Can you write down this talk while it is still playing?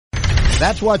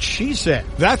That's what she said.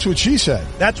 That's what she said.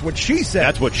 That's what she said.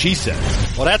 That's what she said.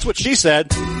 Well, that's what she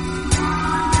said.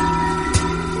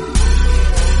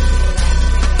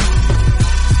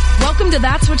 Welcome to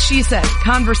That's What She Said,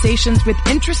 conversations with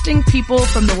interesting people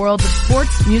from the worlds of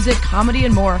sports, music, comedy,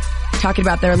 and more, talking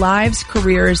about their lives,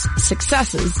 careers,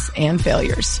 successes, and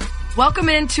failures. Welcome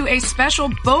into a special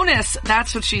bonus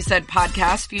That's What She Said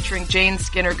podcast featuring Jane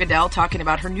Skinner Goodell talking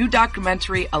about her new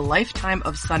documentary, A Lifetime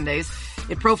of Sundays.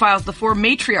 It profiles the four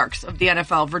matriarchs of the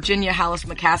NFL, Virginia Hallis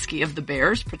McCaskey of the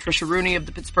Bears, Patricia Rooney of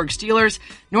the Pittsburgh Steelers,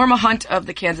 Norma Hunt of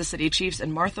the Kansas City Chiefs,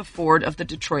 and Martha Ford of the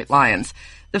Detroit Lions.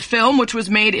 The film, which was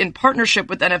made in partnership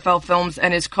with NFL Films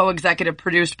and is co-executive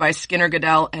produced by Skinner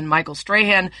Goodell and Michael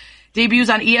Strahan, debuts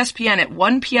on ESPN at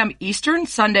 1 p.m. Eastern,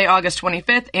 Sunday, August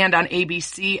 25th, and on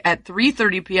ABC at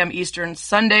 3:30 p.m. Eastern,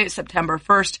 Sunday, September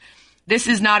 1st. This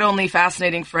is not only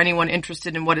fascinating for anyone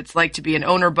interested in what it's like to be an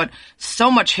owner, but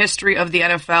so much history of the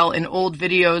NFL in old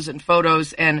videos and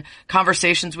photos and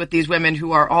conversations with these women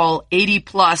who are all 80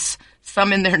 plus,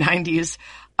 some in their 90s.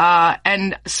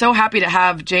 And so happy to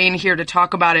have Jane here to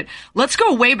talk about it. Let's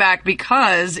go way back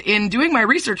because in doing my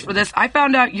research for this, I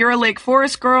found out you're a Lake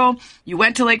Forest girl. You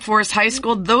went to Lake Forest High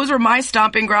School. Those are my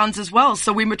stomping grounds as well.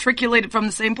 So we matriculated from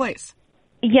the same place.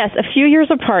 Yes, a few years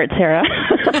apart, Sarah.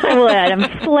 I will add,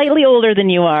 I'm slightly older than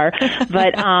you are,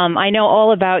 but I know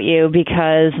all about you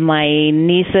because my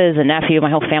nieces and nephew, my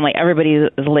whole family, everybody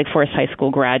is a Lake Forest High School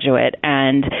graduate,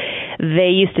 and they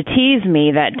used to tease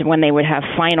me that when they would have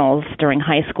finals during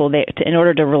high school, in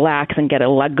order to relax and get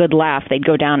a good laugh, they'd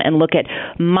go down and look at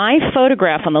my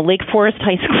photograph on the Lake Forest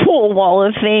High School Wall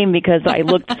of Fame because I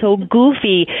looked so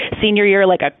goofy senior year,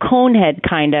 like a conehead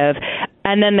kind of.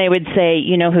 And then they would say,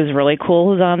 you know who's really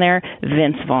cool who's on there?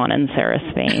 Vince Vaughn and Sarah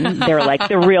Spain. They're like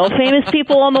the real famous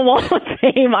people on the Wall of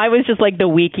Fame. I was just like the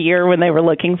weak ear when they were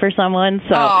looking for someone.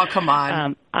 So, oh, come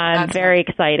on. I'm very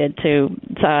excited to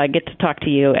get to talk to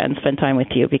you and spend time with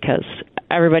you because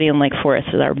everybody in Lake Forest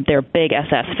they're big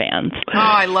SS fans. Oh,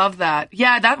 I love that.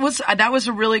 Yeah, that was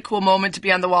a really cool moment to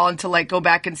be on the wall and to like go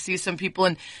back and see some people,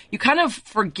 and you kind of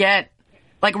forget.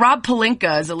 Like Rob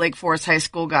Pelinka is a Lake Forest High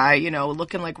School guy, you know,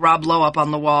 looking like Rob Lowe up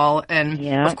on the wall, and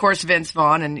of course Vince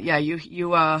Vaughn, and it's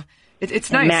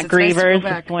nice. Matt it's Grievers,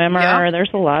 nice the swimmer.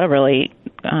 There's a lot of really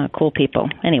cool people.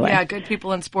 Anyway, yeah, good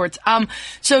people in sports.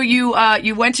 So you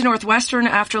went to Northwestern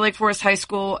after Lake Forest High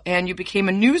School, and you became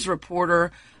a news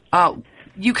reporter.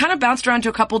 You kind of bounced around to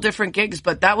a couple different gigs,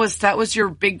 but that was your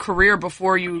big career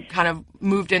before you kind of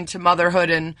moved into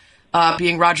motherhood and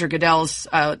being Roger Goodell's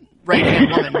right-hand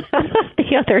woman.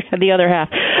 The other half,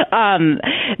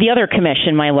 the other commish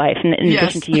in my life, in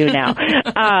addition to you now.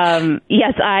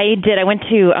 Yes, I did. I went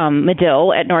to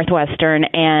Medill at Northwestern,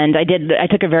 and I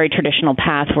took a very traditional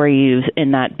path where you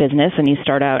in that business, and you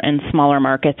start out in smaller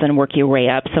markets and work your way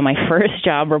up. So my first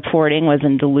job reporting was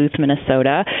in Duluth,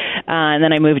 Minnesota, and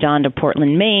then I moved on to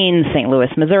Portland, Maine, St. Louis,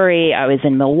 Missouri. I was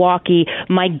in Milwaukee.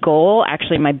 My goal,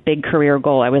 actually my big career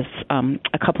goal, I was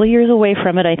a couple of years away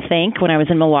from it, I think. When I was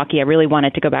in Milwaukee, I really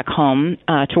wanted to go back home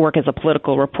to work as a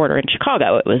political reporter in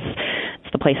Chicago.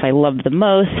 It's the place I loved the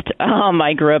most.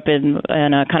 I grew up in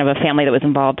a kind of a family that was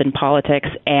involved in politics,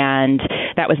 and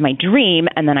that was my dream.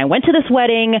 And then I went to this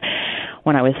wedding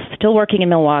when I was still working in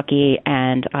Milwaukee,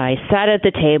 and I sat at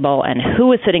the table, and who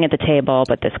was sitting at the table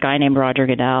but this guy named Roger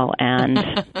Goodell, and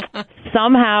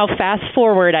somehow, fast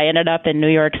forward, I ended up in New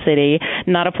York City,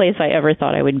 not a place I ever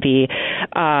thought I would be.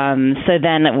 So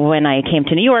then when I came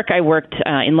to New York, I worked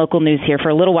in local news here for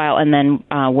a little while, and then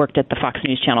worked at the Fox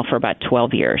News Channel for about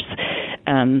 12 years.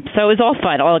 So it was all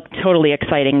fun, all totally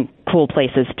exciting, cool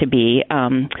places to be.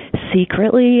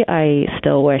 Secretly, I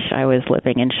still wish I was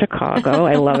living in Chicago.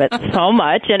 I love it so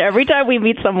much. And every time we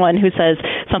meet someone who says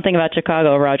something about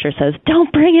Chicago, Roger says,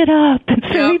 don't bring it up.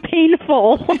 It's very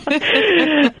painful.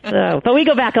 But we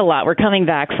go back a lot. We're coming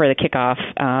back for the kickoff.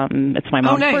 It's my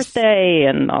mom's birthday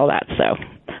and all that. So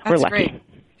we're lucky. Great.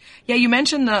 Yeah, you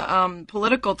mentioned the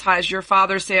political ties. Your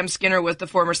father, Sam Skinner, was the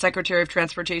former Secretary of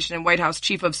Transportation and White House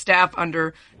Chief of Staff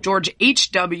under George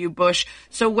H.W. Bush.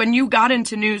 So when you got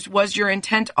into news, was your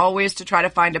intent always to try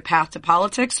to find a path to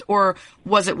politics, or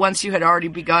was it once you had already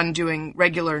begun doing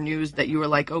regular news that you were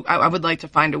like, oh, I would like to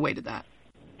find a way to that?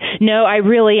 No, I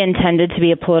really intended to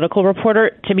be a political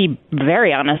reporter. To be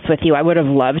very honest with you, I would have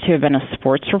loved to have been a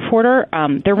sports reporter.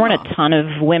 There weren't a ton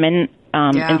of women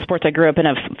in sports. I grew up in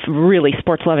a really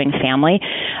sports-loving family,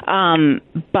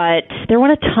 but there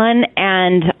weren't a ton,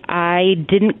 and I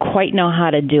didn't quite know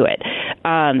how to do it.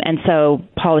 And so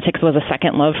politics was a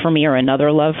second love for me, or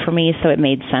another love for me, so it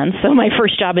made sense. So my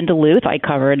first job in Duluth, I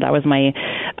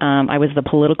was the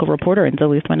political reporter in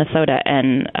Duluth, Minnesota,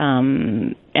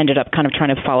 and ended up kind of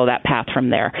trying to follow that path from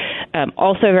there.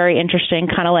 Also very interesting,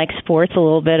 kind of like sports, a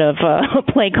little bit of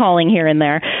play calling here and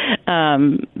there.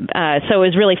 So it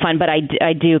was really fun, but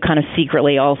I do kind of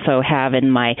secretly also have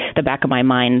in the back of my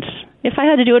mind, if I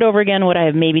had to do it over again, would I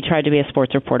have maybe tried to be a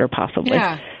sports reporter, possibly?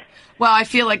 Yeah. Well, I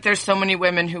feel like there's so many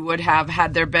women who would have,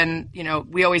 had there been,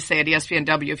 we always say at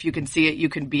ESPNW, if you can see it, you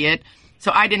can be it.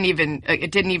 So it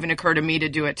didn't even occur to me to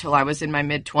do it till I was in my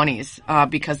mid-20s,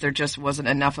 because there just wasn't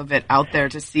enough of it out there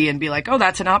to see and be like, oh,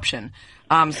 that's an option.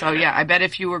 So yeah, I bet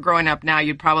if you were growing up now,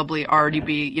 you'd probably already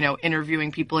be,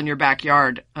 interviewing people in your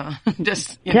backyard.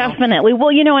 Definitely. Well,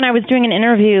 and I was doing an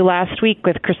interview last week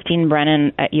with Christine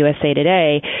Brennan at USA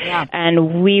Today,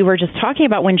 and we were just talking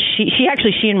about when she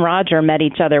and Roger met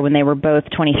each other when they were both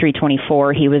 23,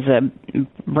 24. He was a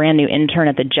brand new intern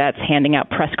at the Jets handing out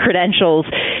press credentials.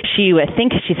 I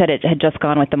think she said it had just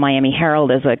gone with the Miami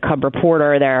Herald as a cub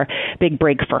reporter there, big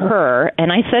break for her.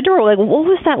 And I said to her, like, what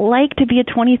was that like to be a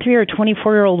 23 or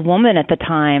 24-year-old woman at the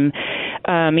time,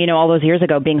 all those years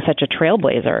ago, being such a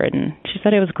trailblazer? And she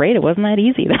said it was great. It wasn't that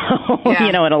easy, though,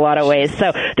 in a lot of ways.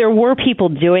 So there were people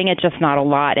doing it, just not a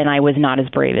lot, and I was not as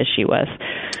brave as she was.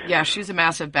 Yeah, she's a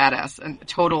massive badass and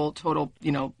total,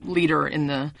 leader in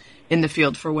the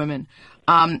field for women.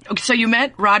 So you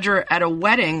met Roger at a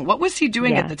wedding. What was he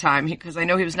doing at the time? Because I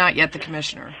know he was not yet the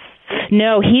commissioner.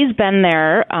 No, he's been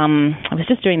there. I was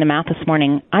just doing the math this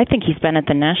morning. I think he's been at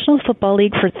the National Football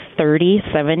League for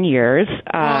 37 years.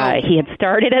 He had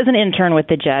started as an intern with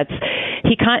the Jets.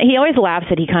 He always laughs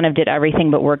that he kind of did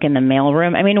everything but work in the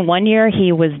mailroom. I mean, one year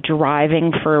he was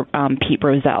driving for Pete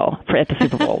Rozelle at the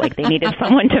Super Bowl. Like, they needed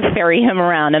someone to ferry him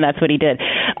around, and that's what he did.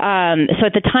 So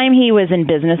at the time, he was in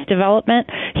business development.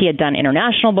 He had done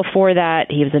international before that.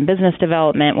 He was in business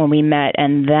development when we met,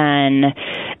 and then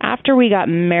after we got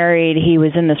married, he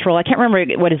was in this role. I can't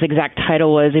remember what his exact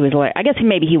title was. He was like, I guess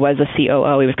maybe he was a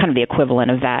COO. He was kind of the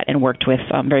equivalent of that, and worked with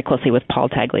very closely with Paul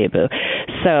Tagliabue.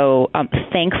 So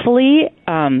thankfully,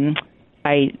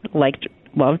 I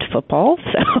loved football.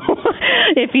 So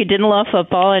if you didn't love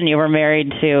football and you were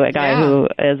married to a guy who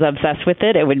is obsessed with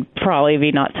it, it would probably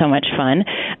be not so much fun.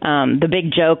 The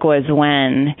big joke was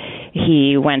when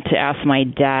he went to ask my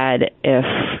dad if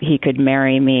he could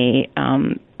marry me.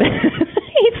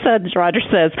 Roger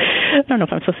says, I don't know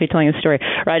if I'm supposed to be telling a story.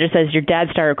 Roger says, your dad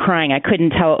started crying. I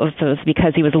couldn't tell if it was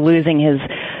because he was losing his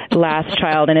last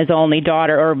child and his only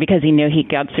daughter, or because he knew he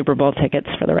got Super Bowl tickets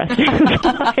for the rest of his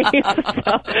life.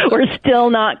 So we're still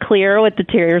not clear what the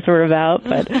tears were about.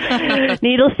 But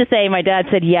needless to say, my dad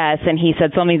said yes, and he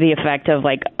said something to the effect of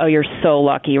like, oh, you're so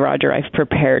lucky, Roger. I've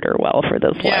prepared her well for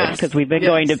this life, because we've been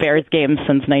going to Bears games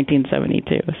since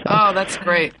 1972. So. Oh, that's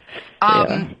great.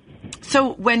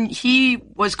 So when he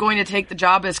was going to take the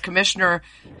job as commissioner,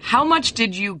 how much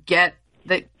did you get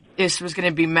that this was going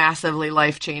to be massively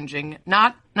life-changing?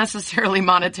 Not necessarily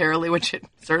monetarily, which it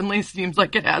certainly seems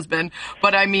like it has been,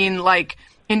 but I mean, like,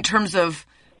 in terms of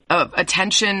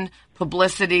attention,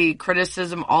 publicity,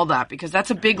 criticism, all that, because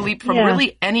that's a big leap from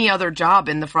really any other job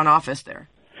in the front office there.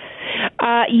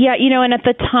 And at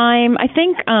the time, I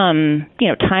think,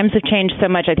 times have changed so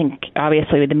much. I think,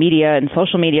 obviously, the media and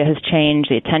social media has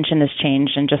changed, the attention has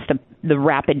changed, and just the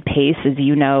rapid pace, as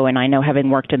you know, and I know,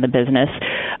 having worked in the business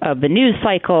of the news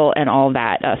cycle and all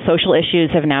that. Social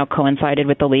issues have now coincided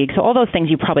with the league, so all those things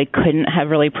you probably couldn't have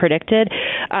really predicted.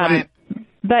 Right.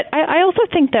 But I also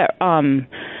think that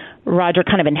Roger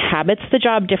kind of inhabits the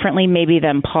job differently maybe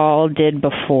than Paul did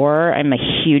before. I'm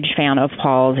a huge fan of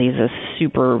Paul's. He's a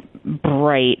super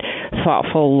bright,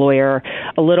 thoughtful lawyer,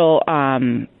 a little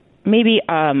maybe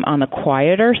on the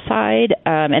quieter side,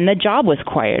 and the job was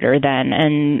quieter then.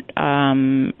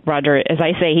 And Roger, as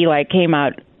I say, he came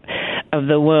out of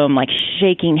the womb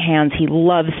shaking hands. He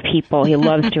loves people. He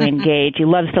loves to engage. He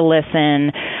loves to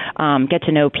listen, get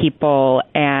to know people,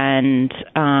 and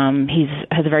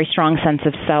has a very strong sense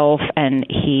of self. And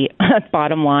he,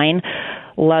 bottom line,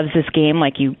 loves this game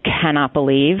like you cannot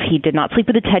believe. He did not sleep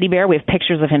with a teddy bear. We have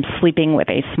pictures of him sleeping with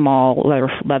a small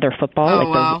leather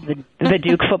football, the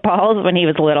Duke footballs when he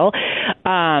was little.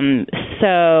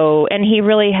 And he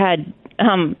really had,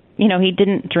 he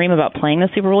didn't dream about playing the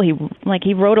Super Bowl.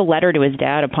 He wrote a letter to his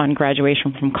dad upon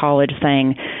graduation from college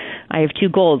saying, I have two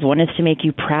goals. One is to make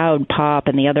you proud, Pop,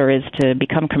 and the other is to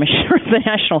become commissioner of the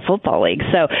National Football League.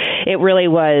 So it really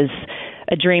was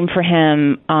a dream for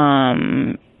him.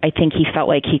 I think he felt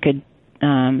like he could,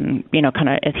 kind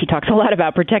of, as he talks a lot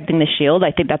about protecting the shield,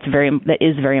 I think that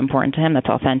is very important to him. That's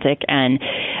authentic. And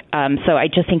So I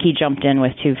just think he jumped in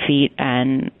with 2 feet,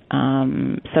 and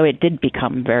so it did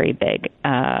become very big.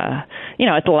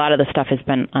 It's a lot of the stuff has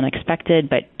been unexpected,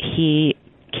 but he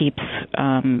keeps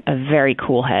a very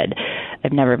cool head.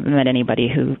 I've never met anybody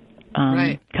who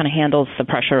kind of handles the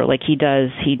pressure like he does.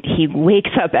 He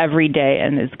wakes up every day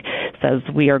and says,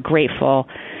 "We are grateful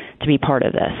to be part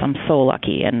of this. I'm so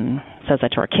lucky," and says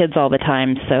that to our kids all the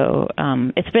time. So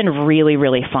it's been really,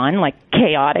 really fun, like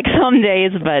chaotic some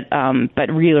days, but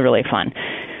really, really fun.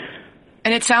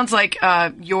 And it sounds like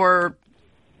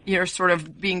you're sort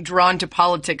of being drawn to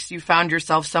politics. You found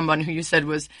yourself someone who you said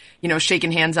was,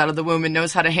 shaking hands out of the womb and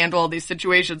knows how to handle all these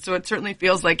situations. So it certainly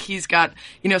feels like he's got,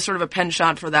 sort of a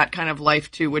penchant for that kind of life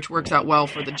too, which works out well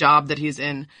for the job that he's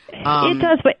in. It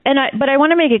does, but I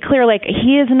want to make it clear, like,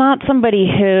 he is not somebody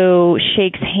who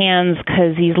shakes hands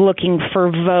because he's looking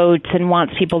for votes and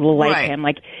wants people to like him.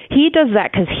 Like, he does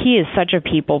that because he is such a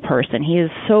people person. He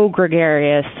is so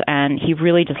gregarious, and he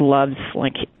really just loves,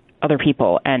 like, other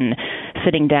people and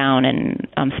sitting down and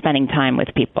spending time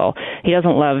with people. He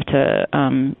doesn't love to,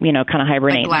 kind of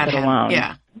hibernate and sit alone.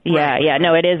 Yeah.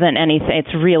 No, it isn't anything.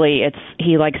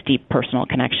 He likes deep personal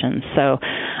connections. So,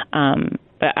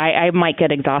 but I might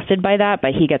get exhausted by that,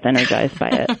 but he gets energized by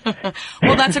it.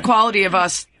 Well, that's a quality of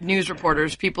us news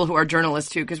reporters, people who are journalists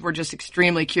too, because we're just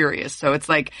extremely curious. So it's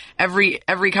like every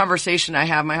conversation I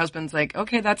have, my husband's like,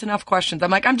 "Okay, that's enough questions." I'm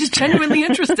like, "I'm just genuinely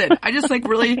interested. I just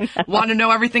really want to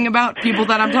know everything about people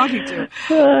that I'm talking to."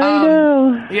 I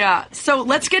know. Yeah. So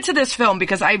let's get to this film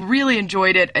because I really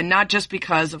enjoyed it, and not just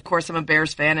because, of course, I'm a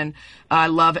Bears fan and I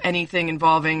love anything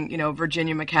involving,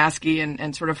 Virginia McCaskey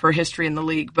and sort of her history in the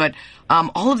league, but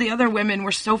all of the other women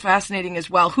were so fascinating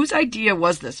as well. Whose idea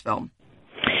was this film?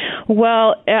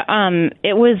 Well,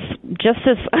 it was just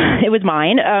this. It was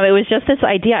mine. It was just this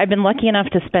idea. I've been lucky enough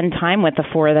to spend time with the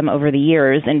 4 of them over the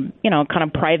years, in kind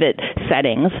of private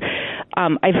settings.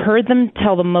 I've heard them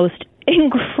tell the most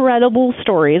incredible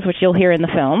stories, which you'll hear in the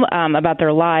film, about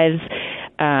their lives,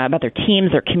 about their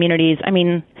teams, their communities. I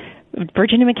mean,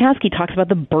 Virginia McCaskey talks about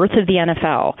the birth of the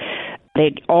NFL.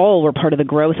 They all were part of the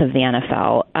growth of the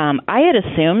NFL. I had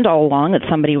assumed all along that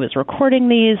somebody was recording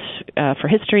these for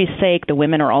history's sake. The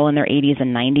women are all in their 80s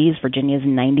and 90s. Virginia's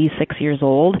 96 years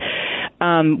old,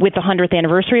 with the 100th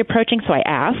anniversary approaching. So I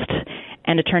asked,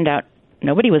 and it turned out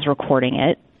nobody was recording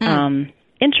it.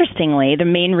 Interestingly, the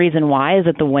main reason why is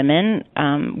that the women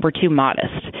were too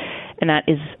modest. And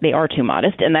they are too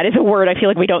modest. And that is a word I feel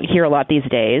like we don't hear a lot these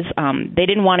days. They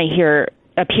didn't want to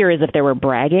appear as if they were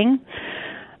bragging.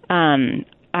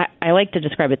 I like to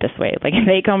describe it this way. Like,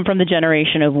 they come from the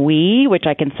generation of we, which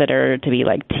I consider to be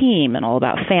like team and all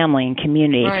about family and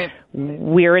community. Right.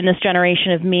 We're in this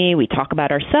generation of me. We talk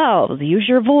about ourselves. Use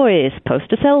your voice.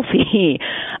 Post a selfie.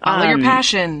 Follow your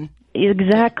passion.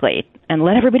 Exactly. And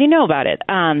let everybody know about it.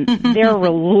 Their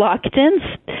reluctance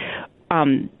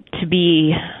to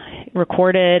be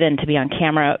recorded and to be on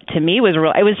camera, to me, it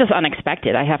was just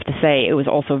unexpected. I have to say, it was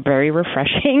also very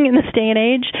refreshing in this day and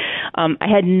age. I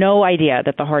had no idea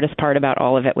that the hardest part about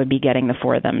all of it would be getting the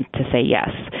 4 of them to say yes.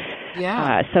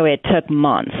 Yeah. So it took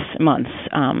months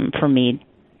for me,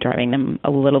 driving them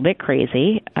a little bit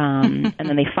crazy. And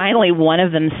then one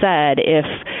of them said,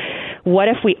 what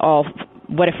if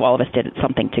all of us did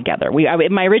something together?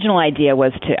 My original idea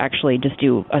was to actually just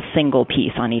do a single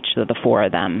piece on each of the 4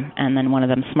 of them. And then one of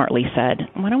them smartly said,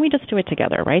 "Why don't we just do it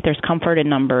together, right? There's comfort in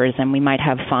numbers and we might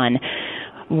have fun.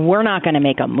 We're not going to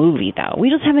make a movie, though. We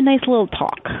just have a nice little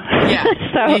talk." Yeah.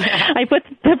 I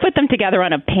put them together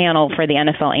on a panel for the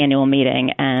NFL annual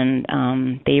meeting,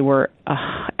 and they were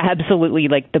absolutely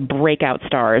like the breakout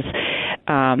stars.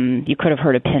 You could have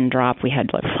heard a pin drop. We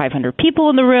had like 500 people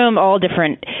in the room, all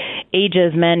different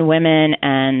ages, men, women,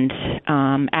 and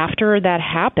after that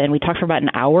happened, we talked for about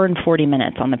an hour and 40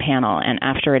 minutes on the panel, and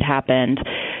after it happened,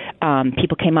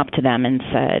 people came up to them and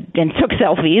took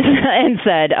selfies and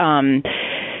said,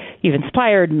 "You've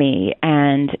inspired me."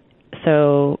 And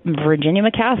so Virginia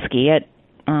McCaskey, at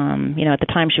the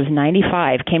time she was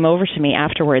 95, came over to me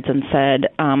afterwards and said,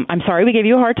 "I'm sorry we gave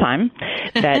you a hard time,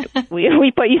 that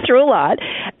we put you through a lot."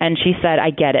 And she said, "I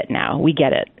get it now. We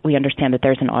get it. We understand that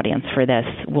there's an audience for this.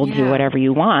 We'll do whatever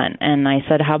you want." And I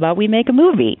said, "How about we make a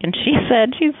movie?" And she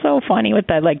said, she's so funny with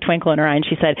that like twinkle in her eye, and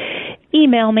she said,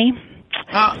 "Email me."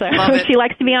 Oh, so she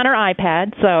likes to be on her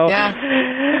iPad, so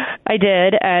I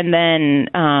did, and then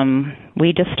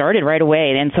we just started right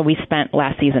away, and so we spent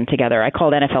last season together. I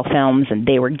called NFL Films, and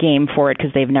they were game for it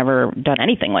because they've never done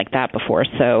anything like that before.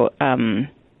 So, and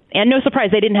no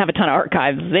surprise, they didn't have a ton of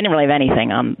archives. They didn't really have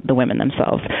anything on the women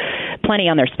themselves. plenty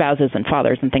on their spouses and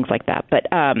fathers and things like that. But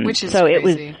which is so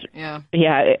crazy.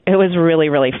 It was really,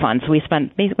 really fun. So we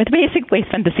basically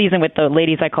spent the season with the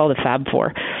ladies I call the Fab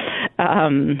Four,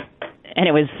 and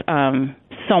it was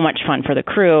so much fun for the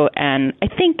crew. And I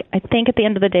think at the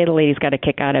end of the day, the ladies got a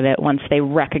kick out of it once they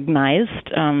recognized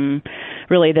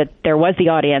really that there was the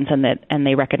audience and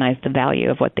they recognized the value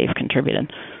of what they've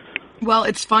contributed. Well,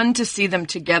 it's fun to see them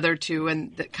together too,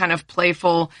 and the kind of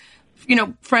playful,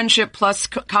 friendship plus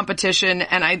competition.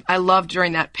 And I loved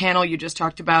during that panel you just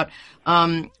talked about,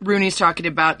 Rooney's talking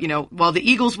about, well, the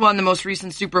Eagles won the most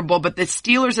recent Super Bowl, but the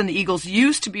Steelers and the Eagles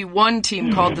used to be one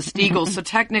team called the Steagles. So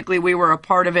technically we were a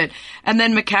part of it. And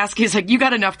then McCaskey's like, you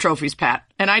got enough trophies, Pat.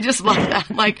 And I just love that.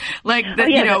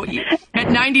 At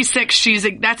 96,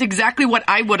 that's exactly what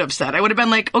I would have said. I would have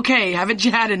been like, okay, haven't you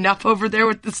had enough over there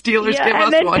with the Steelers? Yeah, Give us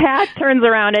and then one. Pat turns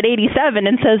around at 87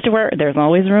 and says to her, there's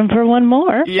always room for one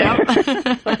more. Yeah,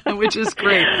 which is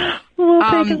great. We'll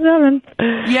take a 7.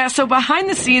 Yeah, so behind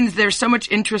the scenes, there's so much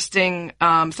interesting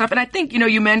stuff. And I think,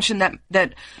 you mentioned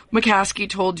that McCaskey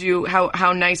told you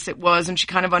how nice it was, and she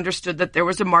kind of understood that there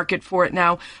was a market for it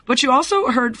now. But you also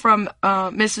heard from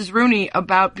Mrs. Rooney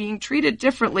about being treated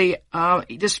differently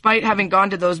despite having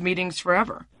gone to those meetings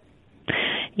forever.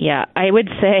 Yeah, I would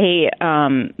say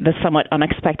the somewhat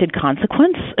unexpected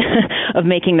consequence of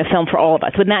making the film for all of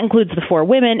us, and that includes the 4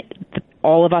 women,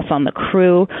 all of us on the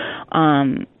crew,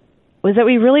 was that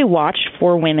we really watched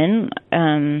 4 women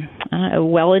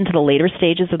well into the later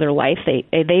stages of their life.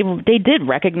 They did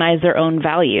recognize their own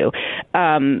value.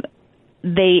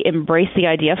 They embraced the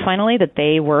idea finally that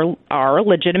they are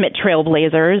legitimate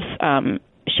trailblazers,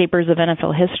 shapers of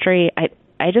NFL history. I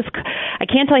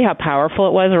can't tell you how powerful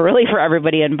it was, really, for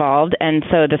everybody involved. And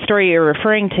so the story you're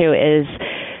referring to is,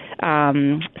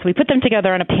 so we put them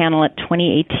together on a panel at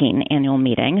 2018 annual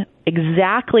meeting.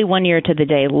 Exactly 1 year to the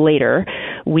day later,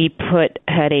 we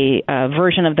had a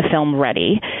version of the film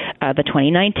ready, the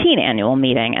 2019 annual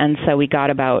meeting. And so we got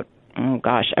about,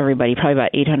 everybody, probably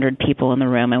about 800 people in the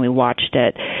room, and we watched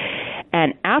it.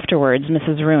 And afterwards,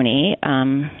 Mrs. Rooney,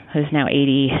 who's now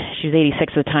 80, she was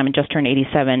 86 at the time and just turned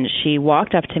 87, she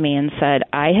walked up to me and said,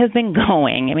 I have been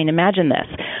going, imagine this,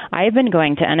 I have been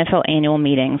going to NFL annual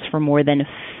meetings for more than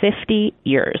 50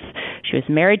 years. She was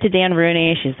married to Dan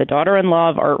Rooney. She's the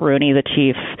daughter-in-law of Art Rooney, the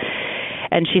chief.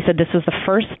 And she said, this was the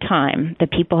first time that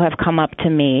people have come up to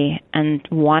me and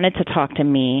wanted to talk to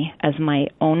me as my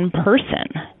own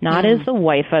person, not as the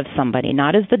wife of somebody,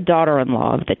 not as the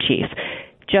daughter-in-law of the chief.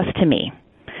 Just to me.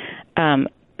 I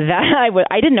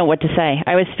didn't know what to say.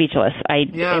 I was speechless.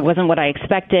 It wasn't what I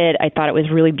expected. I thought it was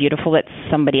really beautiful that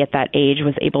somebody at that age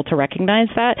was able to recognize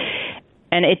that.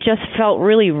 And it just felt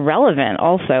really relevant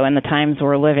also in the times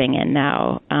we're living in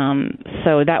now.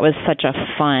 So that was such a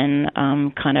fun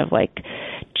kind of like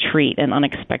treat and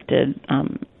unexpected, as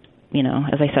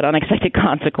I said, unexpected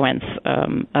consequence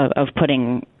of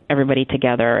putting everybody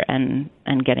together and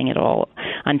getting it all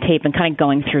on tape and kind of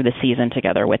going through the season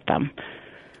together with them.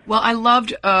 Well, I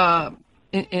loved,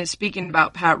 in speaking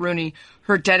about Pat Rooney,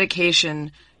 her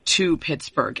dedication to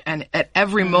Pittsburgh. And at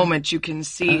every moment you can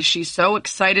see she's so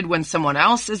excited when someone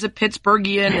else is a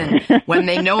Pittsburghian and when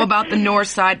they know about the North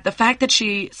Side. The fact that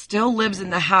she still lives in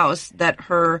the house that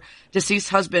her deceased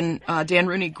husband, Dan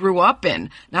Rooney, grew up in,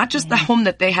 not just the home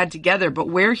that they had together, but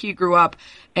where he grew up,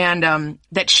 and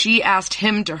that she asked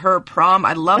him to her prom.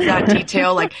 I love that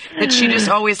detail, like that she just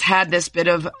always had this bit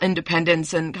of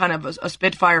independence and kind of a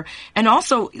spitfire. And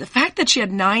also the fact that she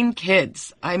had 9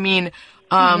 kids. I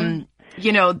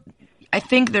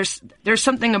think there's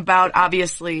something about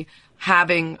obviously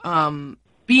having,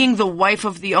 being the wife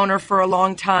of the owner for a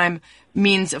long time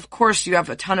means, of course, you have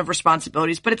a ton of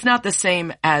responsibilities, but it's not the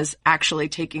same as actually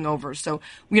taking over. So,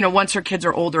 once her kids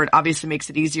are older, it obviously makes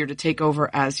it easier to take over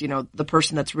as, the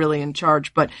person that's really in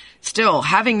charge. But still,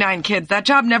 having 9 kids, that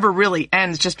job never really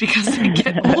ends just because they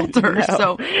get older.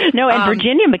 And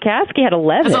Virginia McCaskey had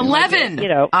 11. 11!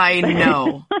 I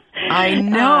know.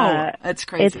 That's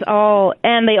crazy. It's all,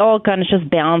 and they all kind of just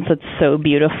balance it so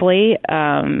beautifully.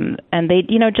 And they,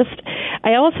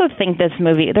 I also think this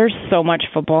movie, there's so much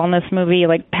football in this movie.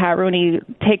 Like Pat Rooney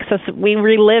we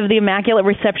relive the Immaculate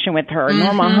Reception with her.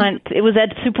 Norma Hunt, it was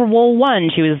at Super Bowl I.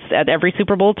 She was at every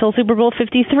Super Bowl till Super Bowl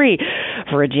 53.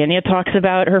 Virginia talks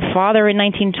about her father in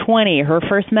 1920. Her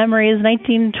first memory is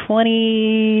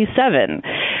 1927.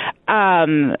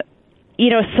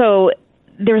 So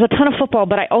there's a ton of football,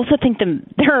 but I also think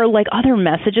there are like other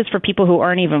messages for people who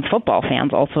aren't even football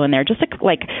fans also in there. Just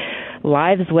like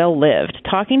lives well lived,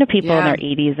 talking to people in their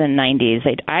 80s and 90s.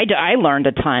 I learned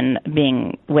a ton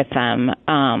being with them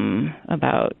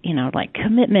about like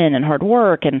commitment and hard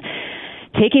work and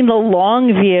taking the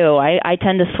long view. I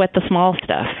tend to sweat the small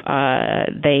stuff.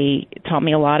 They taught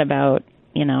me a lot about,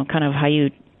 kind of how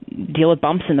you deal with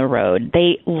bumps in the road.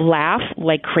 They laugh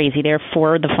like crazy. They're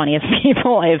four of the funniest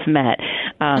people I've met.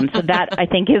 So that, I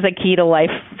think, is a key to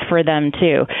life for them,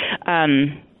 too.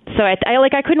 So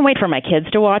I couldn't wait for my kids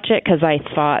to watch it because I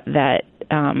thought that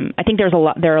I think there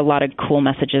are a lot of cool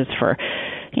messages for,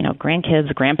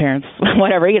 grandkids, grandparents,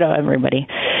 whatever, everybody.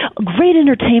 Great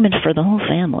entertainment for the whole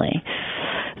family.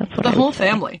 The whole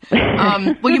family.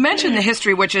 Well, you mentioned the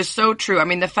history, which is so true. I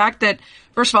mean, the fact that,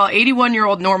 first of all,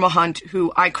 81-year-old Norma Hunt,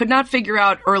 who I could not figure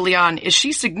out early on, is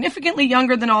she significantly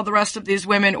younger than all the rest of these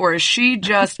women, or is she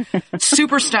just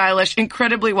super stylish,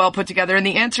 incredibly well put together? And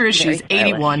the answer is she's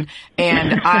 81.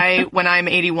 And when I'm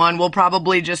 81, will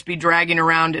probably just be dragging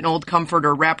around an old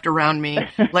comforter wrapped around me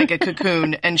like a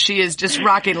cocoon. And she is just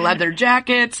rocking leather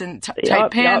jackets and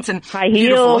tight pants and high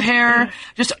beautiful heels. hair,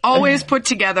 just always put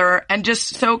together and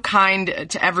just so kind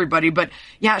to everybody. But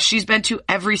yeah, she's been to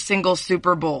every single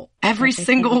Super Bowl. Every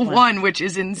single one, which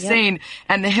is insane. Yep.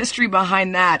 And the history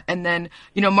behind that. And then,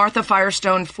 Martha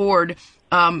Firestone Ford,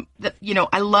 I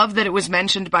love that it was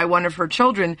mentioned by one of her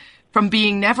children, from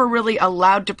being never really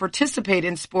allowed to participate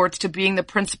in sports to being the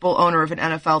principal owner of an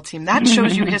NFL team. That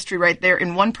shows you history right there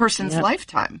in one person's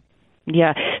lifetime.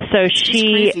 Yeah. So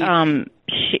she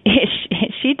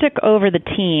took over the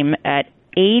team at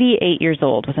 88 years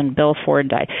old when Bill Ford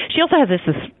died. She also has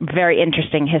this very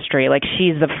interesting history. Like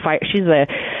she's the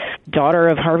daughter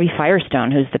of Harvey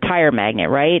Firestone, who's the tire magnate,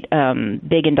 right?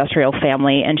 Big industrial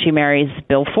family, and she marries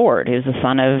Bill Ford, who's the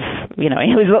son of, he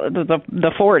was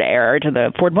the Ford heir to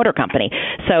the Ford Motor Company.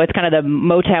 So it's kind of the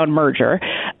Motown merger.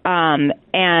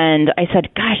 And I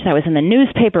said, gosh, that was in the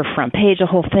newspaper front page, the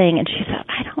whole thing. And she said,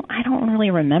 I don't really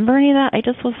remember any of that. I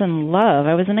just was in love.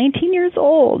 I was 19 years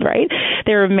old, right?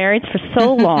 They were married for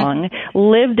so long,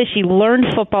 she learned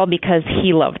football because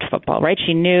he loved football, right?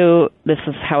 She knew this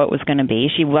was how it was going to be.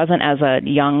 She wasn't, as a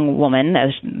young woman, as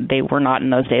they were not in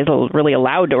those days, really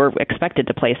allowed or expected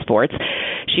to play sports.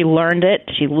 She learned it.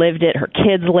 She lived it. Her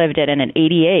kids lived it. And at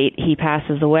 88, he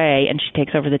passes away and she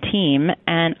takes over the team.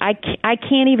 And I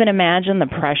can't even imagine the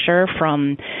pressure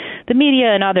from the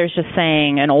media and others just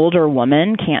saying an older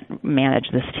woman can't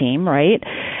manage this team, right?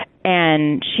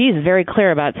 And she's very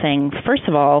clear about saying, first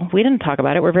of all, we didn't talk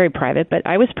about it. We're very private, but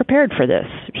I was prepared for this.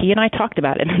 He and I talked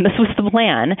about it, and this was the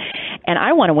plan. And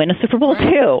I want to win a Super Bowl,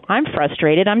 too. I'm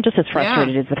frustrated. I'm just as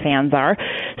frustrated as the fans are.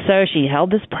 So she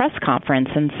held this press conference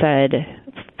and said,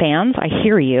 fans, I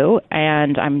hear you,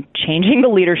 and I'm changing the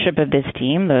leadership of this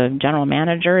team. The general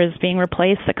manager is being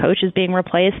replaced. The coach is being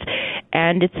replaced,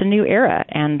 and it's a new era,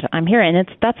 and I'm here. And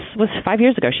that was 5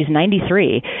 years ago. She's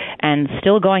 93 and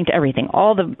still going to everything.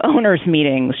 All the owners'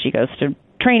 meetings. She goes to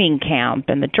training camp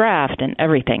and the draft and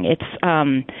everything. It's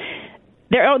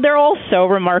They're all so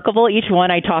remarkable. Each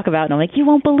one I talk about, and I'm like, you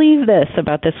won't believe this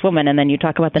about this woman. And then you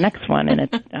talk about the next one, and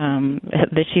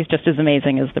that she's just as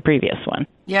amazing as the previous one.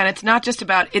 Yeah, and it's not just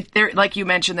about it. There, like you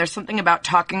mentioned, there's something about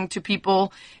talking to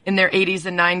people in their 80s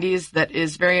and 90s that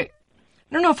is very, I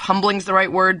don't know if humbling is the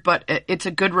right word, but it's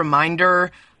a good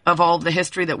reminder of all the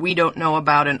history that we don't know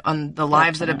about and on the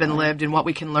lives that have been lived and what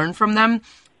we can learn from them.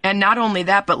 And not only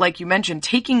that, but like you mentioned,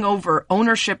 taking over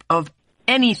ownership of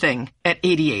anything at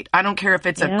 88, I don't care if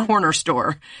it's a corner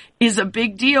store, is a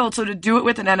big deal. So to do it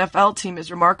with an NFL team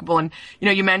is remarkable. And,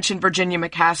 you mentioned Virginia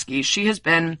McCaskey. She has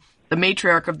been the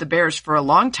matriarch of the Bears for a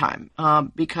long time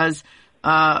because,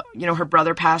 her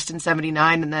brother passed in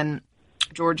 79, and then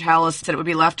George Halas said it would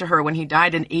be left to her when he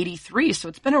died in 83. So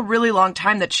it's been a really long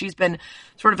time that she's been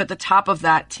sort of at the top of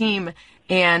that team.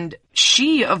 And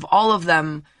she, of all of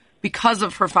them, because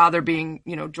of her father being,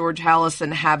 George Halas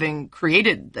and having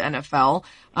created the NFL,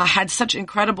 had such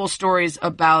incredible stories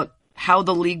about how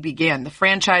the league began, the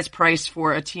franchise price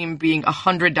for a team being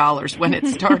 $100 when it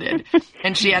started.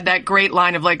 And she had that great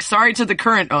line of like, sorry to the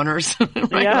current owners,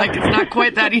 right? Yeah. Like it's not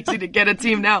quite that easy to get a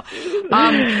team now.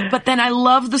 But then I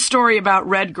love the story about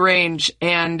Red Grange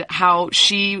and how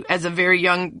she, as a very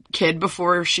young kid,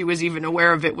 before she was even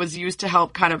aware of it, was used to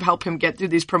help him get through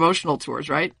these promotional tours,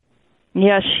 right?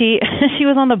 Yeah, she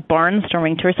was on the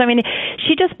barnstorming tour. So, I mean,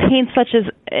 she just paints such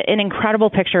an incredible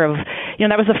picture of,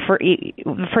 that was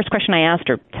the first question I asked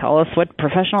her, tell us what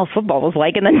professional football was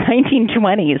like in the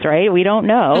 1920s, right? We don't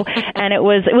know. And it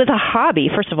was a hobby,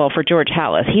 first of all, for George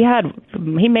Halas. He had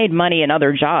he made money in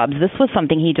other jobs. This was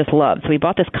something he just loved. So he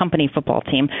bought this company football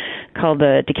team called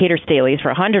the Decatur Staleys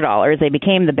for $100. They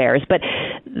became the Bears, but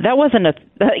that wasn't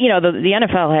the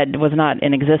NFL was not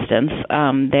in existence.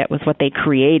 That was what they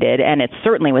created, and it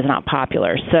certainly was not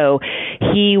popular. So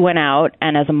he went out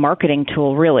and, as a marketing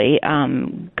tool, really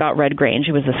got Red Grange,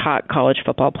 who was this hot college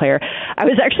football player. I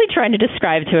was actually trying to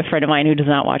describe to a friend of mine who does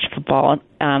not watch football,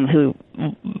 who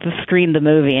screened the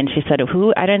movie, and she said,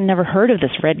 "Who? I didn't never heard of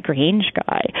this Red Grange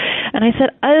guy." And I said,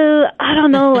 "I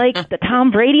don't know, like the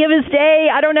Tom Brady of his day.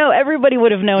 I don't know. Everybody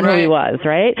would have known who he was,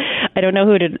 right? I don't know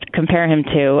who to compare him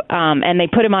to." And they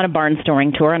put him on a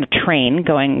barnstorming tour on a train,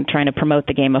 trying to promote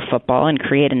the game of football and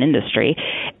create an industry.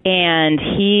 And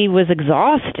he was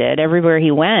exhausted everywhere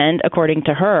he went, according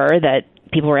to her, that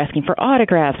people were asking for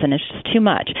autographs, and it's just too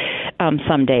much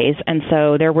some days. And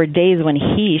so there were days when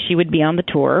she would be on the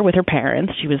tour with her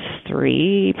parents. She was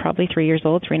probably 3 years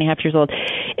old, 3.5 years old.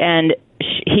 And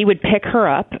he would pick her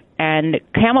up and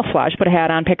camouflage, put a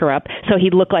hat on, pick her up, so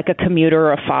he'd look like a commuter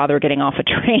or a father getting off a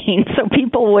train, so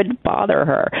people would bother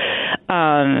her.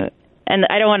 And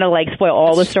I don't want to spoil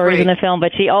all the stories in the film,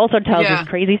 but she also tells this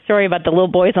crazy story about the little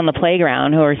boys on the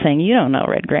playground who are saying, "You don't know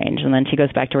Red Grange," and then she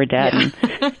goes back to her dad, and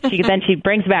she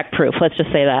brings back proof. Let's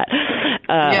just say that.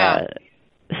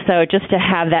 So just to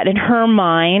have that in her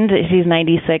mind, she's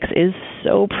 96, is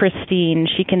so pristine.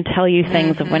 She can tell you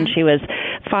things of when she was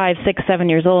 5, 6, 7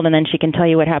 years old, and then she can tell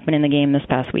you what happened in the game this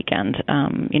past weekend,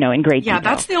 in great detail. Yeah,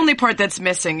 that's the only part that's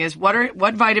missing is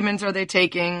what vitamins are they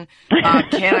taking?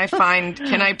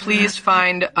 Can I please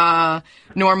find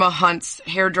Norma Hunt's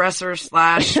hairdresser /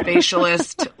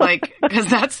 facialist? Because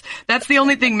that's the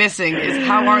only thing missing is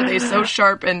how are they so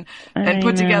sharp and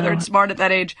put together and smart at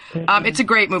that age? It's a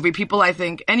great movie. People, I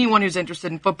think, anyone who's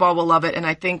interested in football will love it. And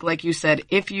I think, like you said,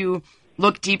 if you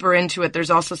look deeper into it, there's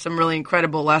also some really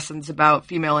incredible lessons about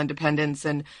female independence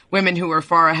and women who are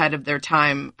far ahead of their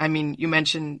time. I mean, you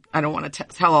mentioned, I don't want to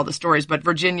tell all the stories, but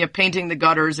Virginia painting the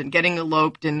gutters and getting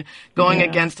eloped and going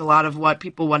against a lot of what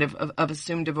people would have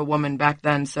assumed of a woman back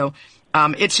then. So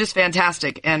it's just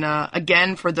fantastic. And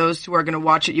again, for those who are going to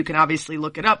watch it, you can obviously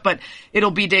look it up, but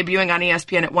it'll be debuting on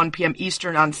ESPN at 1 p.m.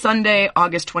 Eastern on Sunday,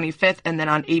 August 25th, and then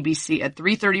on ABC at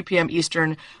 3:30 p.m.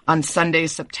 Eastern on Sunday,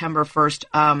 September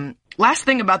 1st. Last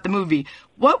thing about the movie,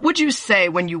 what would you say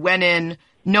when you went in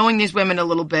knowing these women a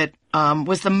little bit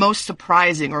was the most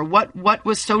surprising, or what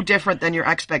was so different than your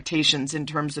expectations in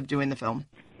terms of doing the film?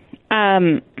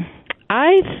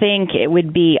 I think it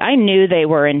would be, I knew they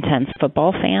were intense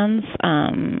football fans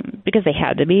because they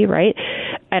had to be, right?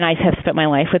 And I have spent my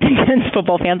life with intense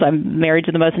football fans. I'm married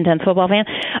to the most intense football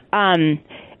fan.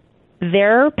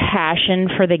 Their passion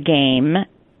for the game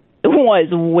was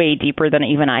way deeper than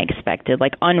even I expected,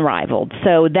 unrivaled.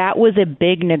 So that was a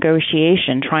big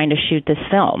negotiation trying to shoot this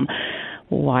film.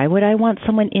 Why would I want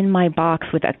someone in my box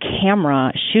with a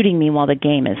camera shooting me while the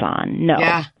game is on? No,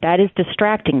 that is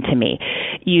distracting to me.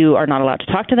 You are not allowed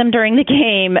to talk to them during the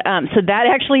game. So that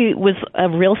actually was a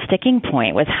real sticking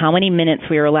point, was how many minutes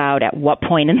we were allowed at what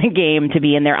point in the game to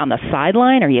be in there on the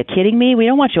sideline. Are you kidding me? We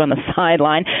don't want you on the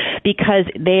sideline, because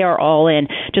they are all in.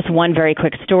 Just one very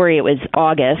quick story. It was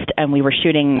August, and we were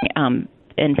shooting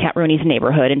in Pat Rooney's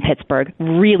neighborhood in Pittsburgh.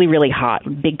 Really, really hot,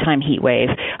 big-time heat wave,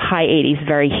 high 80s,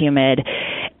 very humid.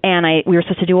 And we were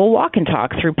supposed to do a walk and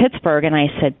talk through Pittsburgh, and I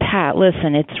said, "Pat,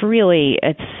 listen, it's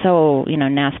so,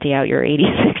 nasty out. You're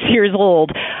 86 years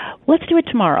old. Let's do it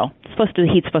tomorrow. The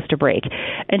heat's supposed to break."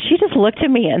 And she just looked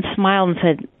at me and smiled and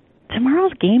said,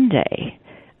 "Tomorrow's game day.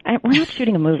 We're not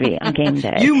shooting a movie on game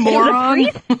day." You moron!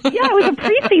 It was a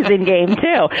preseason game,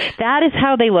 too. That is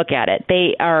how they look at it.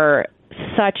 They are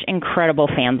such incredible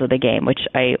fans of the game, which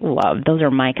I love. Those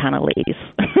are my kind of ladies.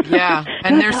 Yeah,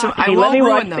 and there's some, I won't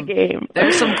ruin them.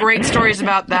 There's some great stories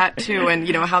about that too, and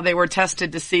how they were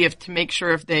tested to make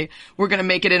sure if they were going to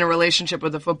make it in a relationship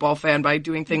with a football fan by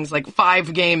doing things like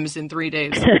 5 games in 3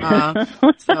 days.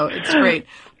 So it's great.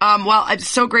 Well, it's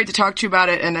so great to talk to you about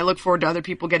it, and I look forward to other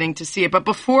people getting to see it. But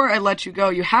before I let you go,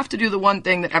 you have to do the one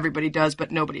thing that everybody does,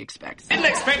 but nobody expects. Didn't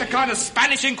expect a kind of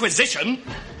Spanish Inquisition.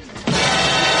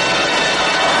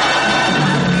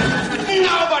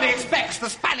 Nobody expects the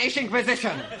Spanish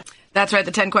Inquisition. That's right,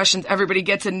 the 10 questions everybody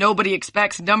gets and nobody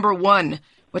expects. Number 1,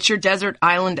 what's your desert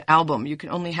island album? You can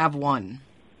only have one.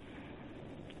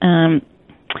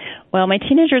 Well, my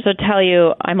teenagers would tell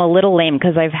you I'm a little lame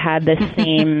because I've had the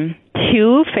same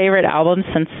 2 favorite albums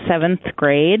since 7th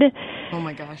grade. Oh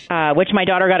my gosh! Which my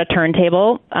daughter got a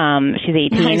turntable. She's 18,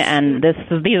 nice. And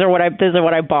these are what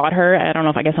I bought her. I don't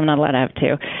know if I guess I'm not allowed to have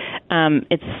 2.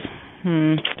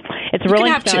 It's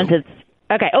Rolling Stones.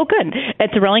 Okay. Oh, good.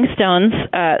 It's Rolling Stones,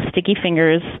 Sticky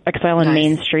Fingers, Exile on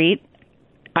Main Street,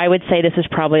 I would say this is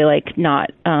probably like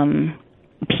not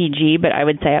PG, but I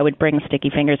would say I would bring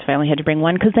Sticky Fingers if I only had to bring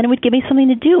one, because then it would give me something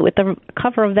to do with the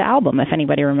cover of the album, if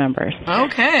anybody remembers.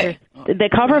 Okay. The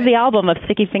cover of the album of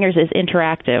Sticky Fingers is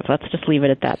interactive. Let's just leave it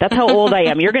at that. That's how old I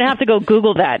am. You're going to have to go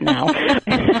Google that now.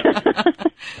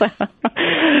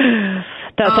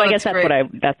 So I guess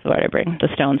that's what I bring. The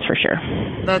Stones for sure.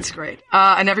 That's great.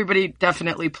 And everybody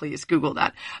definitely please Google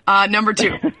that. Number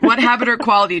 2, what habit or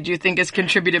quality do you think has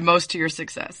contributed most to your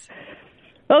success?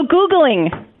 Oh, Googling.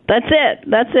 That's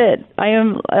it. I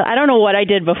don't know what I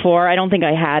did before. I don't think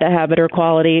I had a habit or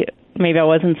quality. Maybe I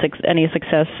wasn't any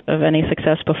success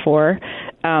before.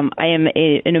 I am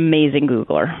an amazing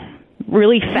Googler.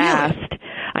 Really fast. Really?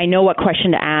 I know what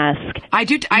question to ask. I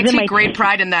take great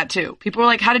pride in that too. People are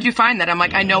like, "How did you find that?" I'm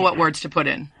like, "I know what words to put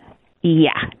in."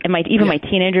 Yeah, and my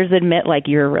teenagers admit, like,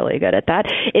 you're really good at that.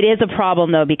 It is a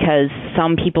problem though, because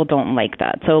some people don't like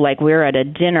that. So like, we were at a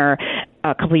dinner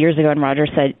a couple of years ago, and Roger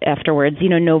said afterwards,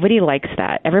 nobody likes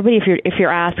that. Everybody, if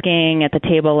you're asking at the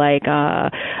table, like, I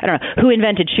don't know, who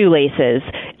invented shoelaces?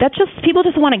 That's just, people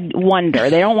just want to wonder.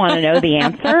 They don't want to know the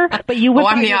answer. But you whip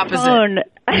I'm the out your opposite. phone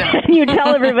and you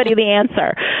tell everybody the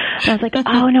answer. And I was like,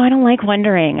 oh no, I don't like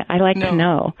wondering. I like to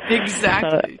know.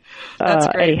 Exactly. So, that's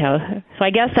great. Anyhow, so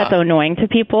I guess that's annoying to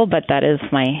people, but that is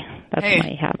my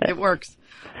habit. It works.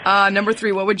 Number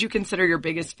 3, what would you consider your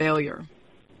biggest failure?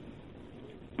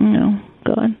 No,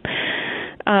 go on.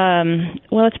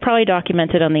 Well, it's probably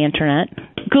documented on the internet.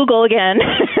 Google again.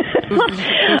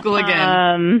 Google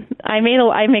again. I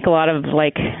make a lot of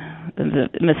like the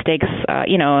mistakes.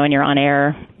 When you're on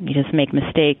air, you just make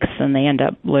mistakes, and they end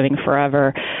up living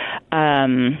forever.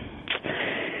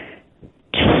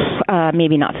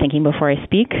 Maybe not thinking before I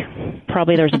speak.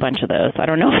 Probably there's a bunch of those. I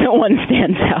don't know if one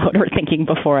stands out, or thinking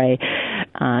before I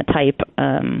type.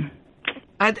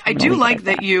 I do like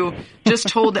that you just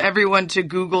told everyone to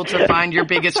Google to find your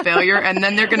biggest failure, and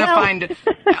then they're going to find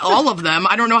all of them.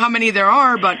 I don't know how many there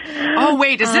are, but oh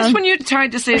wait, is this when you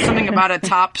tried to say something about a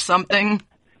top something?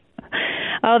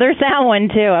 Oh, there's that one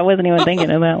too. I wasn't even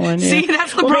thinking of that one. Yeah. See,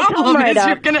 that's the problem. Right is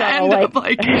you're going to end up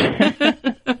like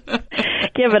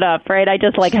give it up, right? I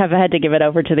just have had to give it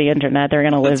over to the internet. They're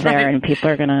going to live there, and people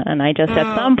are going to. And I just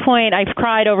at some point I've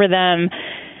cried over them.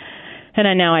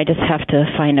 And now I just have to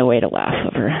find a way to laugh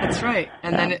over. That's right.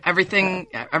 And then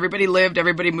everybody lived,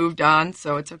 everybody moved on,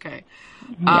 so it's okay.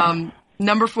 Yeah.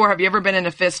 Number 4, have you ever been in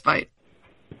a fist fight?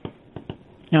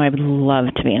 No, I would love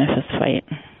to be in a fist fight.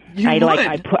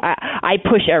 I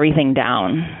push everything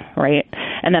down, right?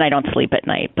 And then I don't sleep at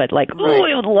night. But I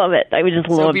would love it. I would just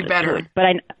love it. So be better. But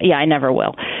I never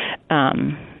will.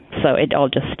 So it all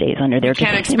just stays under there. You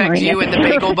can't expect you and the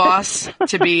Bagel Boss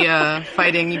to be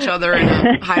fighting each other in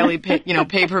a highly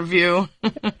pay-per-view.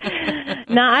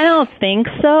 No, I don't think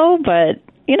so, but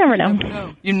you never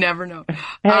know. You never know.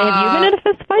 Have you been in a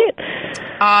fist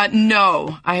fight?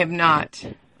 No, I have not.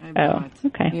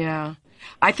 Okay. Yeah.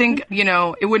 I think,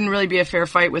 it wouldn't really be a fair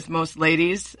fight with most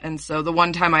ladies. And so the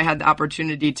one time I had the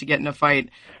opportunity to get in a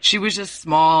fight, she was just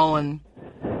small and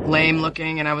lame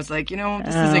looking. And I was like, this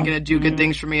isn't going to do good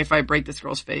things for me if I break this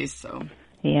girl's face. So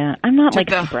yeah, I'm not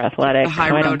super athletic. So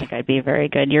I don't think I'd be very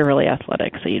good. You're really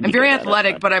athletic. So I'm very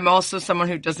athletic, but I'm also someone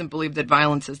who doesn't believe that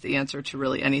violence is the answer to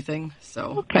really anything.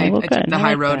 So I took the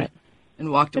high road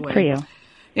and walked away. Good for you.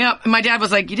 Yeah. And my dad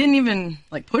was like, you didn't even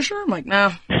push her? I'm like,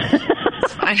 no,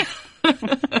 it's fine.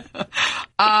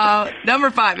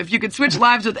 Number 5, if you could switch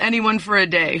lives with anyone for a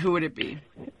day, who would it be?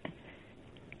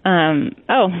 I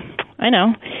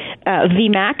know.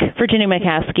 VMAC, Virginia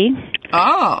McCaskey.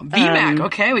 Oh, VMAC.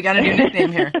 Okay, we got a new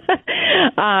nickname here.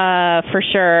 For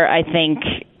sure, I think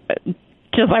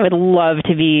I would love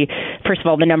to be, first of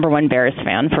all, the number 1 Bears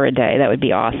fan for a day. That would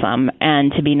be awesome.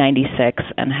 And to be 96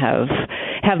 and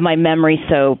have my memory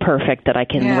so perfect that I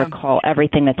can recall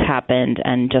everything that's happened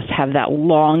and just have that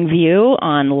long view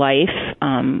on life.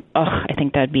 I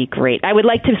think that'd be great. I would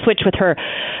like to switch with her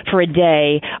for a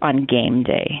day on game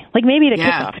day. Like maybe the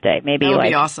kickoff day. Maybe that would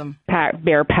be awesome.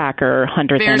 Bear Packer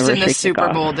 100th Bears anniversary in the kickoff.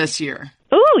 Super Bowl this year.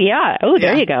 Oh, yeah. Oh,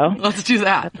 there you go. Let's do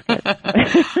that.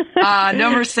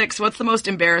 Number 6, what's the most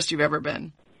embarrassed you've ever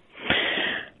been?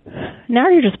 Now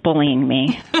you're just bullying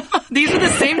me. These are the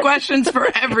same questions for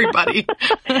everybody.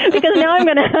 Because now I'm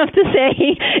going to have to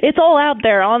say, it's all out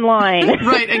there online.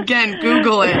 Right, again,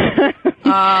 Google it.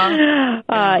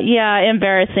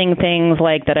 Embarrassing things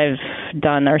like that I've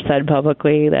done or said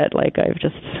publicly that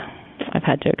I've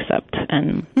had to accept.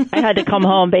 And I had to come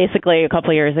home basically a couple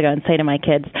of years ago and say to my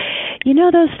kids, you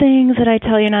know those things that I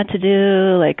tell you not to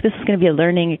do? Like, this is going to be a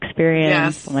learning experience.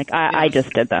 Yes. I'm like, I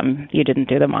just did them. You didn't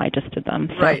do them. I just did them.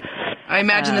 So, right. I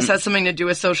imagine this has something to do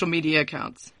with social media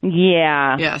accounts.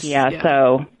 Yeah. Yes. Yeah.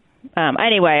 So,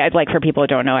 anyway, I'd like for people who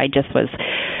don't know, I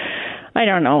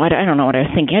don't know what I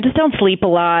was thinking. I just don't sleep a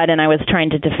lot, and I was trying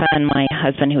to defend my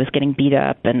husband who was getting beat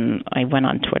up, and I went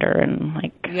on Twitter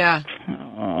and Yeah.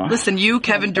 Listen, you,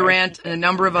 Kevin Durant, and a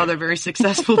number of other very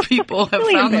successful people have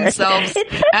found themselves at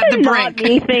the brink. It's such a not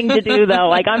me thing to do, though.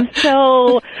 Like, I'm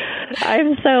so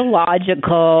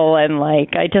logical, and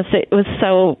it was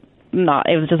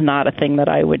just not a thing that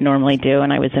I would normally do,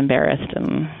 and I was embarrassed.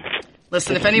 And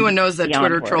listen, if anyone knows that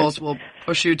Twitter trolls will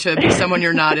push you to be someone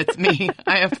you're not, it's me.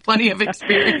 I have plenty of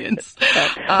experience.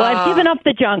 Well, I've given up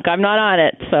the junk. I'm not on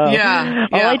it. So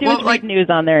all I do is read news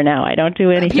on there now. I don't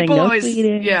do anything.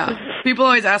 Tweeting. Yeah. People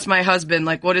always ask my husband,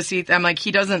 what does he I'm like,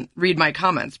 he doesn't read my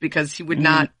comments because he would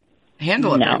not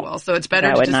handle it very well. So it's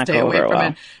better to just stay away from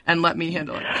it and let me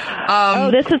handle it.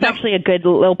 This is actually a good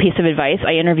little piece of advice.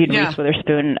 I interviewed Reese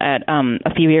Witherspoon at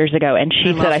a few years ago, and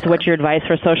she said, I said, what's your advice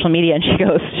for social media? And she's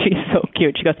so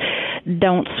cute. She goes,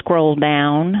 don't scroll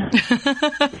down.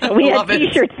 So we had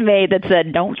T-shirts made that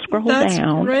said, don't scroll down. That's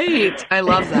great. I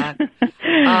love that.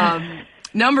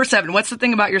 Number 7, what's the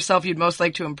thing about yourself you'd most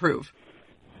like to improve?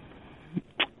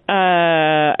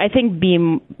 I think be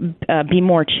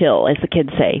more chill, as the kids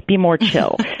say. Be more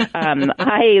chill. I'm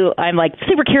like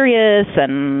super curious,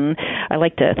 and I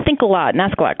like to think a lot and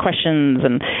ask a lot of questions,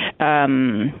 and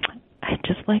I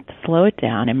just like to slow it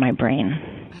down in my brain.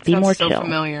 Be more chill. So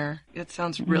familiar. It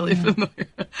sounds really familiar.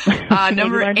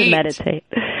 Number 8. To meditate.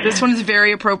 This one is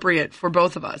very appropriate for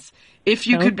both of us. If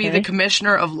you could be the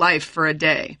commissioner of life for a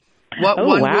day, what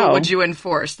rule would you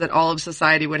enforce that all of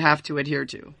society would have to adhere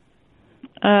to?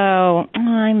 Oh,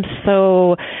 I'm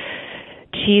so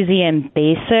cheesy and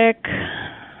basic,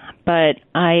 but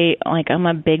I'm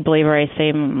a big believer. I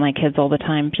say to my kids all the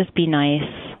time, just be nice.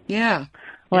 Yeah.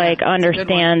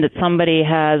 Understand that somebody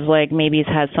has, maybe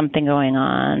has something going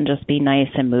on. Just be nice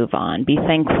and move on. Be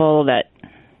thankful that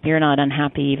you're not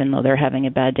unhappy even though they're having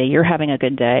a bad day. You're having a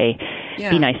good day.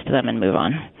 Yeah. Be nice to them and move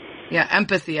on. Yeah,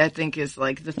 empathy, I think, is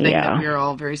the thing that we're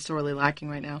all very sorely lacking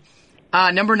right now.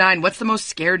 Number 9, what's the most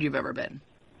scared you've ever been?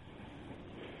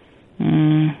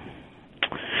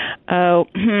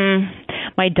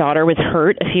 My daughter was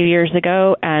hurt a few years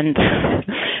ago, and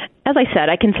as I said,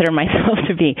 I consider myself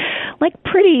to be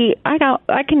pretty.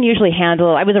 I can usually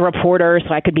handle. I was a reporter,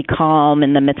 so I could be calm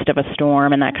in the midst of a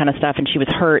storm and that kind of stuff. And she was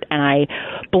hurt, and I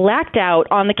blacked out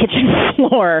on the kitchen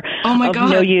floor. Oh my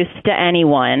God. No use to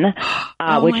anyone,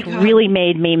 which really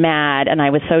made me mad. And I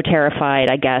was so terrified,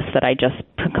 I guess, that I just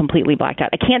completely blacked out.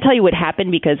 I can't tell you what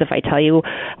happened because if I tell you,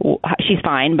 she's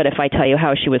fine. But if I tell you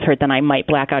how she was hurt, then I might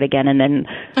black out again, and then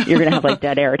you're gonna have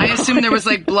dead air. I assume there was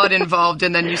blood involved,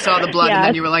 and then you saw the blood, and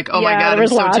then you were like, "Oh my God, I'm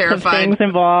so terrified." There was lots of things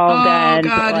involved, and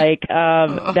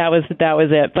that was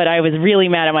it. But I was really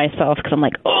mad at myself because I'm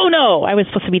like, "Oh no, I was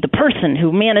supposed to be the person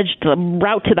who managed the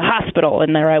route to the hospital,"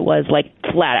 and there I was,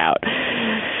 flat out.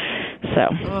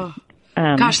 So.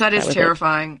 Gosh, that is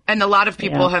terrifying. And a lot of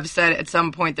people have said at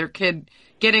some point their kid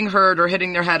getting hurt or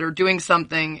hitting their head or doing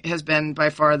something has been by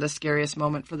far the scariest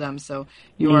moment for them. So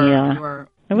you are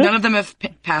none of them have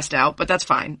passed out, but that's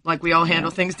fine. We all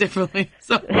handle things differently.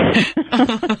 So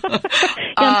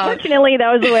unfortunately,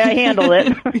 that was the way I handled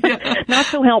it. Not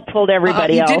so helpful to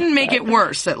everybody else. You didn't make it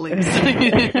worse, at least.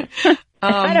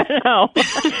 I don't know.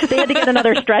 They had to get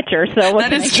another stretcher, so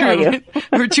what can I tell you?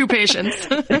 We're 2 patients.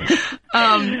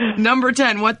 Number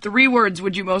 10, what 3 words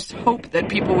would you most hope that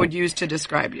people would use to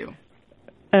describe you?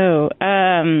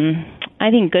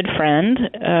 I think good friend.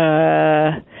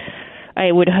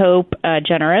 I would hope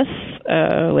generous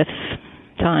with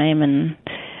time and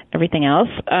everything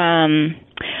else. And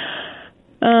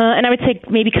I would say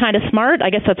maybe kind of smart.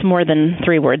 I guess that's more than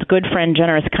 3 words. Good friend,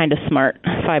 generous, kind of smart.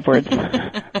 5 words.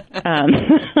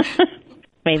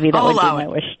 Maybe that would be my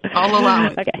wish. I'll allow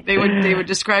it. Okay. They would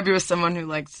describe you as someone who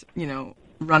likes,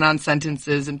 run-on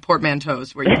sentences and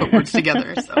portmanteaus where you put words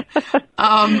together. So,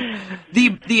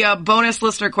 the bonus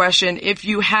listener question: if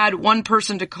you had one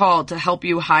person to call to help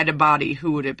you hide a body,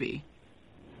 who would it be?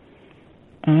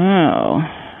 Oh.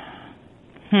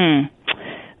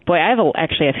 Boy, I have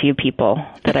actually a few people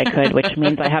that I could, which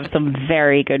means I have some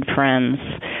very good friends.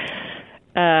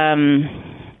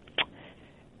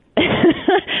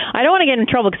 I don't want to get in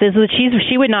trouble because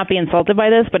she would not be insulted by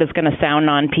this, but it's going to sound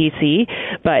non-PC.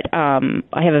 But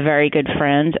I have a very good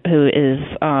friend who is,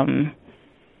 I'm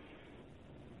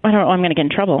going to get in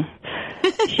trouble.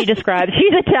 She's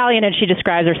Italian, and she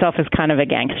describes herself as kind of a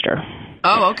gangster.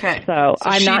 Oh, okay. So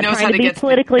I'm not trying to be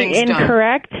politically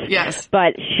incorrect. Yes.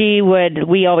 But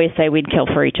we always say we'd kill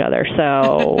for each other.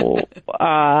 So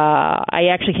I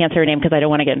actually can't say her name because I don't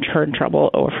want to get her in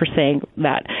trouble for saying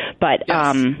that. But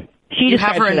she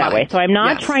describes her that way. So I'm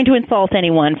not trying to insult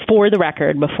anyone, for the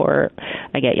record, before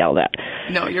I get yelled at.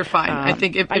 No, you're fine. I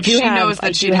think if she knows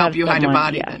that she'd help you hide a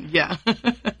body, then yeah.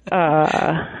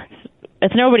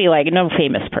 It's nobody no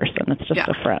famous person. It's just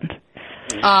a friend.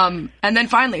 And then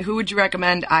finally, who would you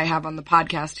recommend I have on the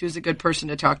podcast? Who's a good person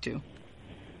to talk to?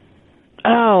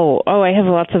 Oh, I have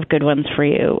lots of good ones for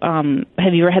you.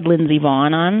 Have you ever had Lindsey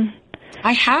Vonn on?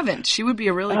 I haven't. She would be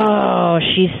a really good one. Oh,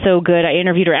 she's so good. I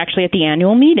interviewed her actually at the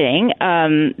annual meeting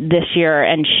this year,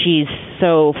 and she's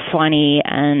so funny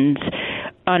and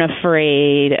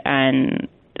unafraid and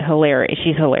hilarious.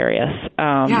 She's hilarious.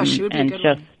 She would be a good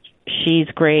one. She's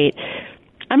great.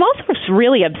 I'm also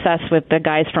really obsessed with the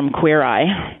guys from Queer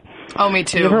Eye. Oh, me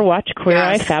too. You ever watch Queer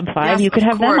Eye, Fab Five? Yes, you could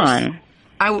have them on.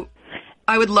 I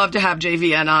would love to have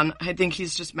JVN on. I think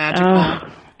he's just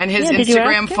magical. And his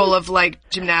Instagram full of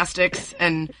gymnastics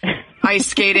and ice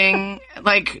skating,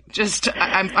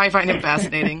 I find him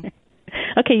fascinating.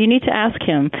 Okay, you need to ask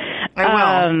him. I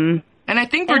will. And I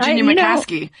think Virginia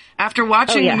McCaskey, after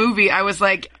watching the movie, I was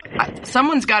like,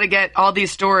 someone's got to get all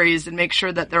these stories and make sure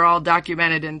that they're all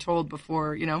documented and told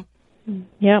before, Yep,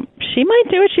 she might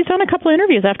do it. She's done a couple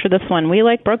interviews after this one. We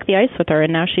broke the ice with her,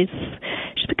 and now she's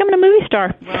becoming a movie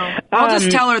star. Well, I'll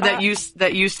just tell her that you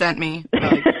sent me.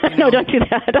 No, don't do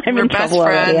that. I'm we're in best trouble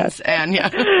friends, already. and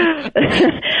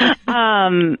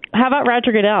how about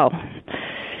Roger Goodell?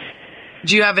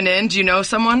 Do you have an in? Do you know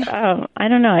someone? Oh, I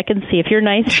don't know. I can see. If you're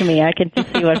nice to me, I can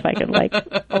just see if I can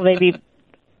maybe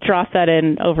drop that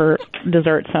in over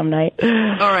dessert some night. All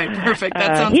right, perfect.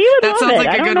 That sounds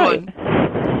like a good one.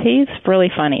 He's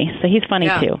really funny. So he's funny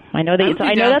too. I know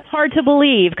that's hard to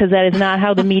believe because that is not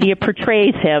how the media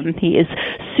portrays him. He is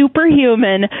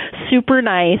superhuman, super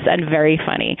nice, and very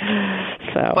funny.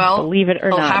 So believe it or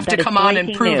not, he'll have to come on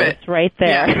and prove it right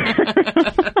there. Yeah.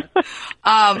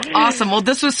 Awesome. Well,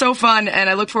 this was so fun, and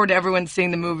I look forward to everyone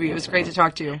seeing the movie. It was great to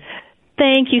talk to you.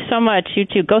 Thank you so much. You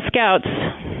too. Go Scouts.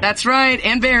 That's right.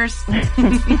 And Bears.